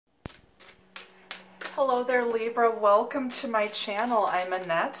Hello there, Libra. Welcome to my channel. I'm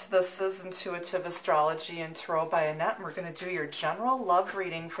Annette. This is Intuitive Astrology and Tarot by Annette, and we're going to do your general love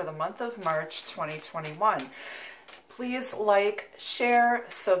reading for the month of March 2021. Please like, share,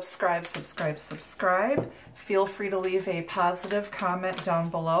 subscribe. Feel free to leave a positive comment down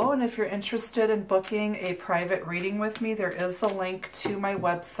below, and if you're interested in booking a private reading with me, there is a link to my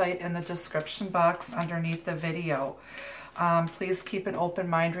website in the description box underneath the video. Please keep an open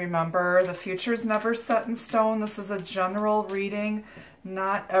mind. Remember, the future is never set in stone. This is a general reading.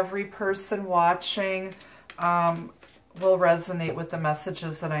 Not every person watching will resonate with the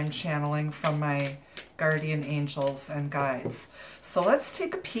messages that I'm channeling from my guardian angels and guides. So let's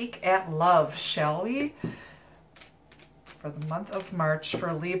take a peek at love, shall we? For the month of March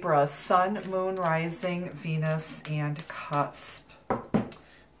for Libra, Sun, Moon, Rising, Venus, and Cusp.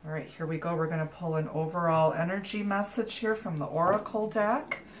 All right, here we go. We're going to pull an overall energy message here from the Oracle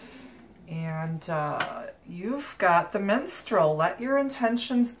deck. And you've got the Minstrel. Let your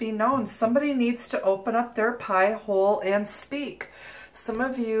intentions be known. Somebody needs to open up their pie hole and speak. Some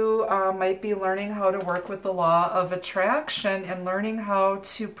of you might be learning how to work with the law of attraction and learning how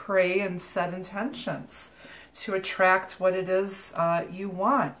to pray and set intentions to attract what it is you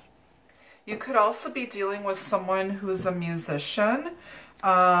want. You could also be dealing with someone who's a musician.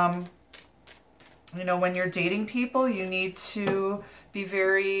 You know, when you're dating people, you need to be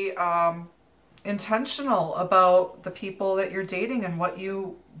very intentional about the people that you're dating and what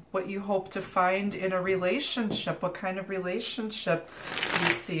you hope to find in a relationship, what kind of relationship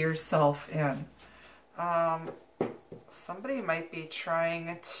you see yourself in. Somebody might be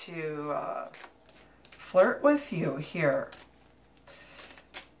trying to flirt with you here.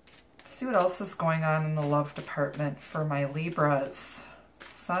 Let's see what else is going on in the love department for my Libras.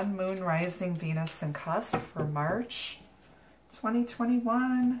 Sun, Moon, Rising, Venus, and Cusp for March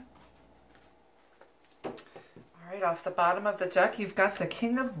 2021. All right, off the bottom of the deck, you've got the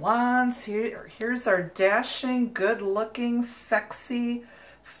King of Wands. Here's our dashing, good-looking, sexy,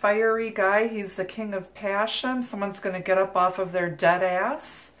 fiery guy. He's the King of Passion. Someone's going to get up off of their dead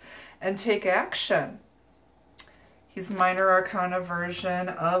ass and take action. He's minor arcana version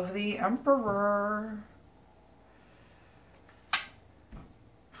of the Emperor.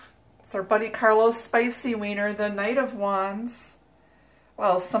 It's our buddy Carlos Spicy Wiener, the Knight of Wands.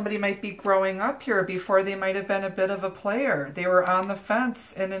 Well, somebody might be growing up here. Before, they might have been a bit of a player. They were on the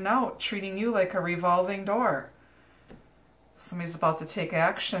fence, in and out, treating you like a revolving door. Somebody's about to take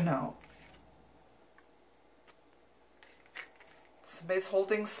action now. Somebody's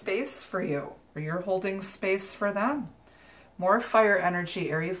holding space for you, or you're holding space for them. More fire energy,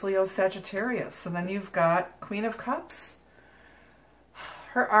 Aries, Leo, Sagittarius. And then you've got Queen of Cups.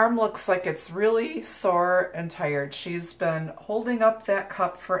 Her arm looks like it's really sore and tired. She's been holding up that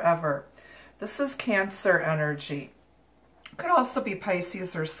cup forever. This is Cancer energy. Could also be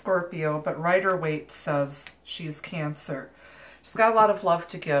Pisces or Scorpio, but Rider-Waite says she's Cancer. She's got a lot of love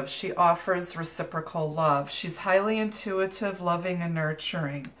to give. She offers reciprocal love. She's highly intuitive, loving, and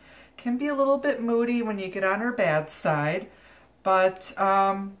nurturing. Can be a little bit moody when you get on her bad side, but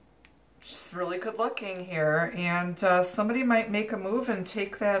she's really good looking here, and somebody might make a move and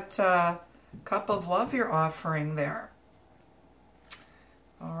take that cup of love you're offering there.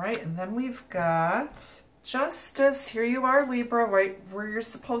 All right, and then we've got Justice. Here you are, Libra, right where you're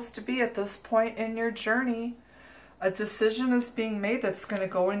supposed to be at this point in your journey. A decision is being made that's going to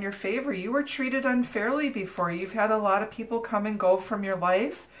go in your favor. You were treated unfairly before. You've had a lot of people come and go from your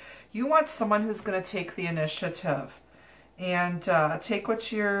life. You want someone who's going to take the initiative and take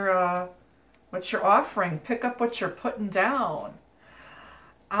what you're offering, pick up what you're putting down.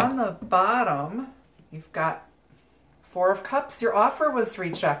 On the bottom, you've got Four of Cups. Your offer was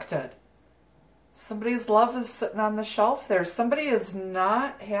rejected. Somebody's love is sitting on the shelf there. Somebody is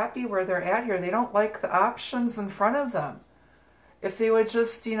not happy where they're at here. They don't like the options in front of them. If they would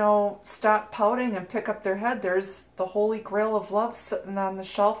just, you know, stop pouting and pick up their head, there's the holy grail of love sitting on the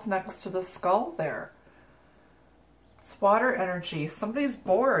shelf next to the skull there. It's water energy. Somebody's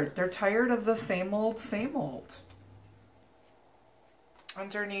bored. They're tired of the same old, same old.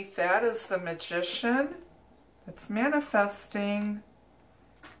 Underneath that is the Magician. It's manifesting.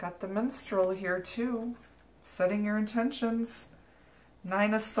 Got the Minstrel here too. Setting your intentions.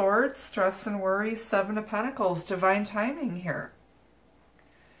 Nine of Swords, stress and worry. Seven of Pentacles, divine timing here.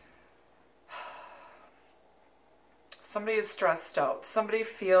 Somebody is stressed out. Somebody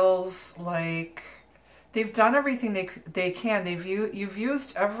feels like they've done everything they can. You've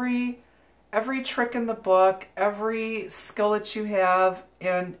used every trick in the book, every skill that you have,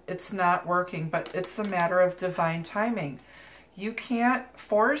 and it's not working. But it's a matter of divine timing. You can't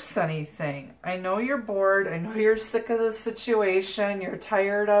force anything. I know you're bored. I know you're sick of the situation. You're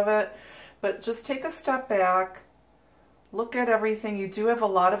tired of it. But just take a step back. Look at everything. You do have a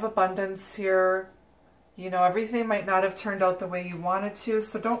lot of abundance here. You know, everything might not have turned out the way you wanted to,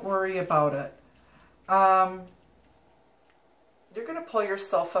 so don't worry about it. You're going to pull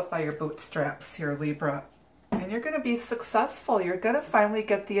yourself up by your bootstraps here, Libra. And you're going to be successful. You're going to finally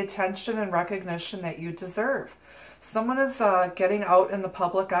get the attention and recognition that you deserve. Someone is getting out in the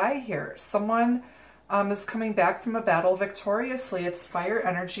public eye here. Someone is coming back from a battle victoriously. It's fire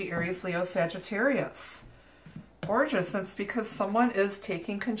energy, Aries, Leo, Sagittarius. Gorgeous. And it's because someone is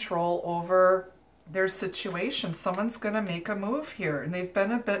taking control over their situation. Someone's going to make a move here. And they've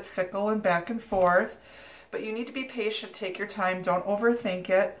been a bit fickle and back and forth. But you need to be patient. Take your time. Don't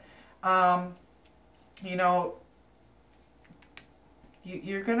overthink it. You know,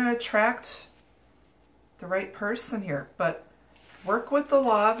 you're going to attract the right person here, but work with the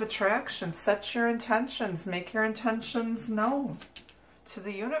law of attraction. Set your intentions. Make your intentions known to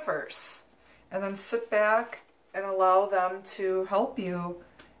the universe. And then sit back and allow them to help you.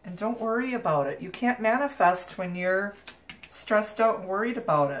 And don't worry about it. You can't manifest when you're stressed out and worried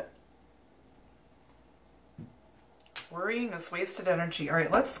about it. Worrying is wasted energy. All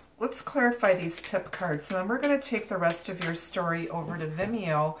right, let's clarify these pip cards. And then we're going to take the rest of your story over to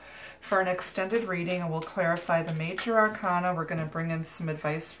Vimeo for an extended reading, and we'll clarify the major arcana. We're going to bring in some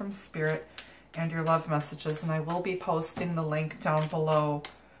advice from Spirit and your love messages, and I will be posting the link down below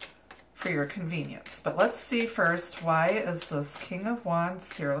for your convenience. But let's see first, why is this King of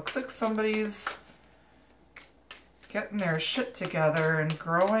Wands here? Looks like somebody's getting their shit together and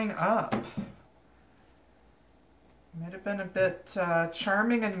growing up. Might have been a bit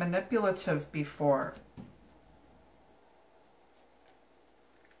charming and manipulative before.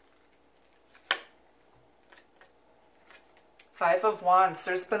 Five of Wands.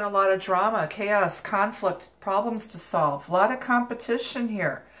 There's been a lot of drama, chaos, conflict, problems to solve. A lot of competition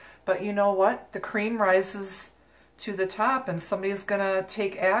here. But you know what? The cream rises to the top, and somebody's going to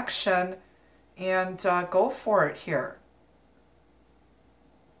take action and go for it here.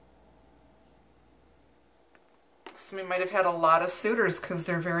 Somebody might have had a lot of suitors because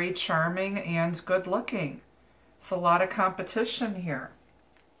they're very charming and good looking. It's a lot of competition here.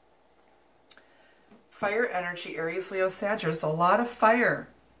 Fire energy, Aries, Leo, Sagittarius. A lot of fire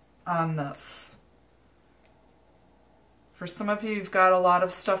on this. For some of you, you've got a lot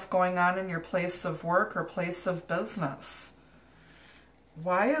of stuff going on in your place of work or place of business.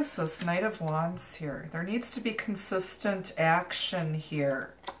 Why is this Knight of Wands here? There needs to be consistent action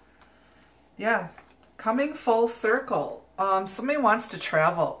here. Yeah, coming full circle. Somebody wants to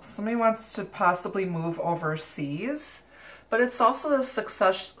travel. Somebody wants to possibly move overseas. But it's also a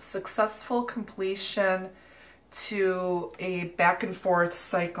successful completion to a back and forth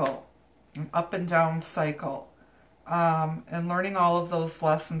cycle, an up and down cycle, and learning all of those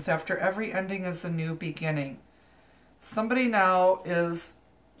lessons. After every ending is a new beginning. Somebody now is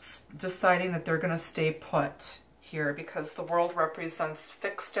deciding that they're going to stay put here because the world represents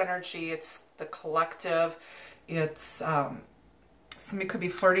fixed energy. It's the collective. It's somebody could be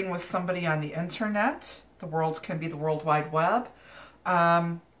flirting with somebody on the internet. The world can be the World Wide Web.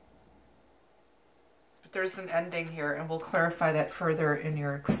 But there's an ending here, and we'll clarify that further in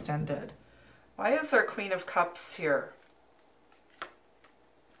your extended. Why is our Queen of Cups here?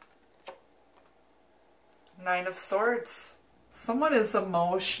 Nine of Swords. Someone is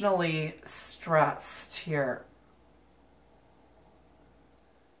emotionally stressed here.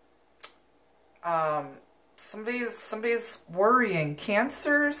 Somebody's worrying.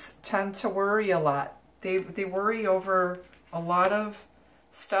 Cancers tend to worry a lot. They worry over a lot of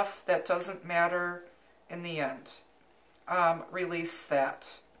stuff that doesn't matter in the end. Release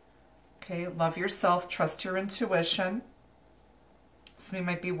that. Okay, love yourself, trust your intuition. Somebody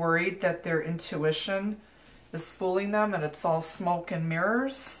might be worried that their intuition is fooling them and it's all smoke and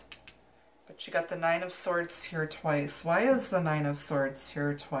mirrors. But you got the Nine of Swords here twice. Why is the Nine of Swords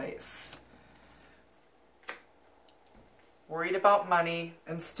here twice? Worried about money,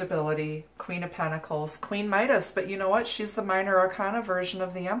 instability, Queen of Pentacles, Queen Midas. But you know what? She's the minor arcana version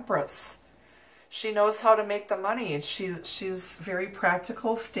of the Empress. She knows how to make the money. And she's very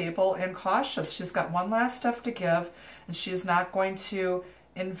practical, stable, and cautious. She's got one last stuff to give, and she's not going to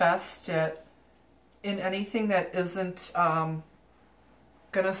invest it in anything that isn't going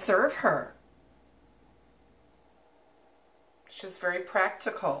to serve her. She's very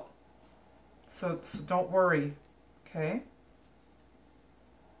practical. So don't worry, okay?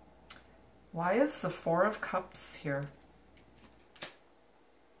 Why is the Four of Cups here?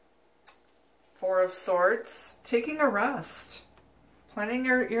 Four of Swords, taking a rest. Planning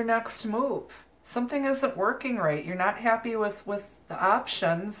your next move. Something isn't working right. You're not happy with the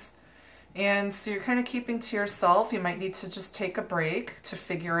options. And so you're kind of keeping to yourself. You might need to just take a break to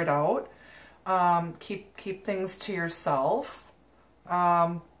figure it out. Keep things to yourself.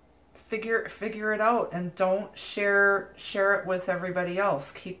 Figure it out, and don't share it with everybody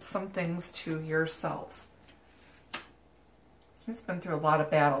else. Keep some things to yourself. He's been through a lot of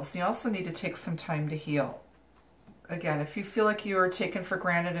battles. You also need to take some time to heal. Again, if you feel like you are taken for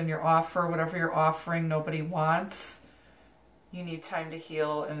granted in your offer, whatever you're offering, nobody wants, you need time to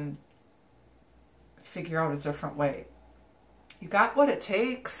heal and figure out a different way. You got what it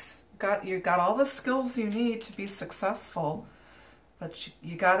takes. You got all the skills you need to be successful, but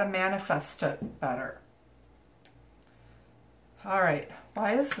you got to manifest it better. All right.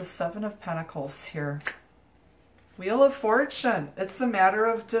 Why is the Seven of Pentacles here? Wheel of Fortune. It's a matter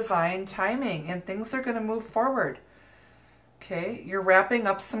of divine timing, and things are going to move forward. Okay, you're wrapping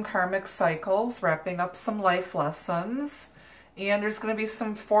up some karmic cycles, wrapping up some life lessons, and there's going to be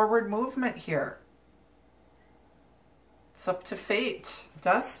some forward movement here. It's up to fate,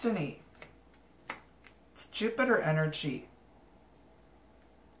 destiny. It's Jupiter energy.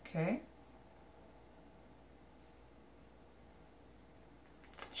 Okay.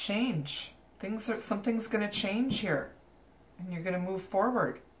 It's change. Something's going to change here, and you're going to move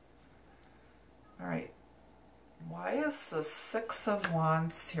forward. All right. Why is the Six of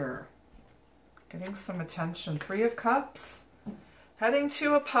Wands here? Getting some attention. Three of Cups. Heading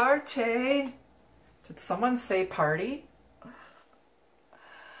to a party. Did someone say party?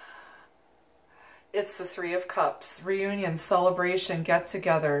 It's the Three of Cups. Reunion, celebration, get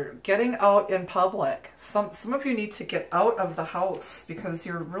together, getting out in public. Some of you need to get out of the house because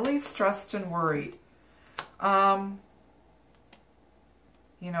you're really stressed and worried.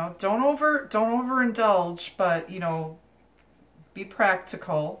 You know, don't overindulge, but, you know, be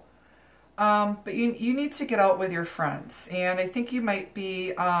practical. But you need to get out with your friends. And I think you might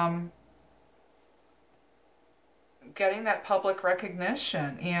be getting that public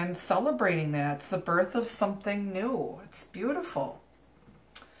recognition and celebrating that. It's the birth of something new. It's beautiful.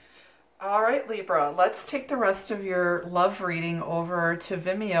 All right, Libra, let's take the rest of your love reading over to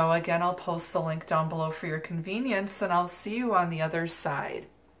Vimeo. Again, I'll post the link down below for your convenience, and I'll see you on the other side.